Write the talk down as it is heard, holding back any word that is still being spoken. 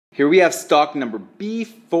Here we have stock number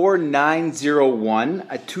B4901,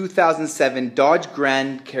 a 2007 Dodge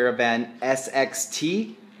Grand Caravan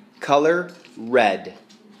SXT, color red.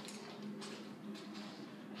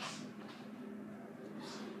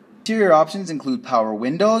 Interior options include power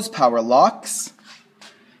windows, power locks,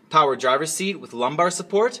 power driver's seat with lumbar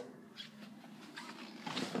support,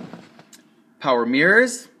 power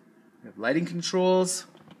mirrors, we have lighting controls,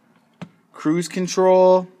 cruise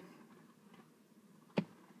control.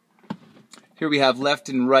 Here we have left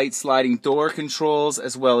and right sliding door controls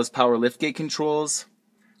as well as power liftgate controls,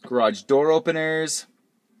 garage door openers.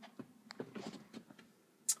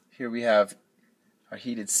 Here we have our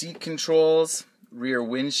heated seat controls, rear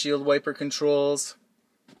windshield wiper controls,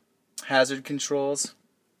 hazard controls,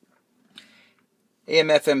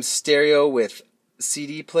 AM/FM stereo with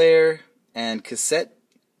CD player and cassette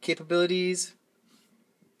capabilities.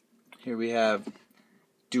 Here we have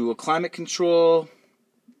dual climate control.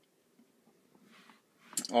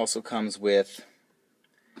 Also comes with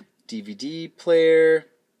DVD player,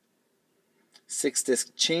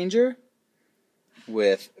 6-disc changer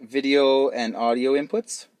with video and audio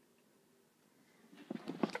inputs.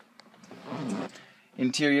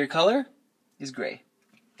 Interior color is gray.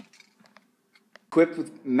 Equipped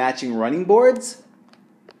with matching running boards,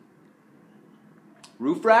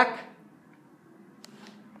 roof rack,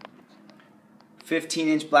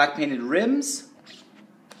 15-inch black painted rims,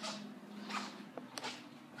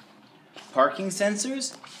 parking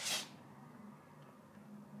sensors,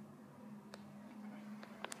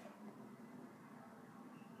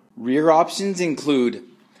 rear options include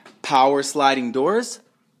power sliding doors,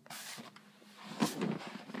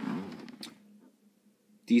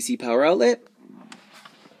 DC power outlet,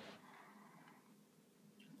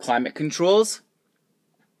 climate controls,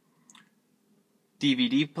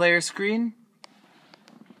 DVD player screen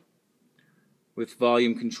with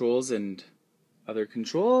volume controls and other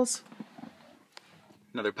controls,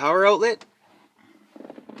 another power outlet,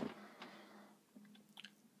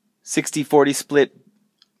 60/40 split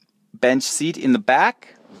bench seat in the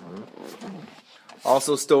back,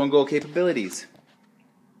 also stow and go capabilities.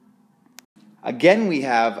 Again, we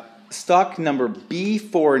have stock number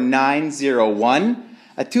B4901,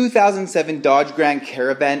 a 2007 Dodge Grand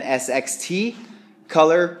Caravan SXT,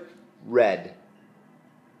 color red.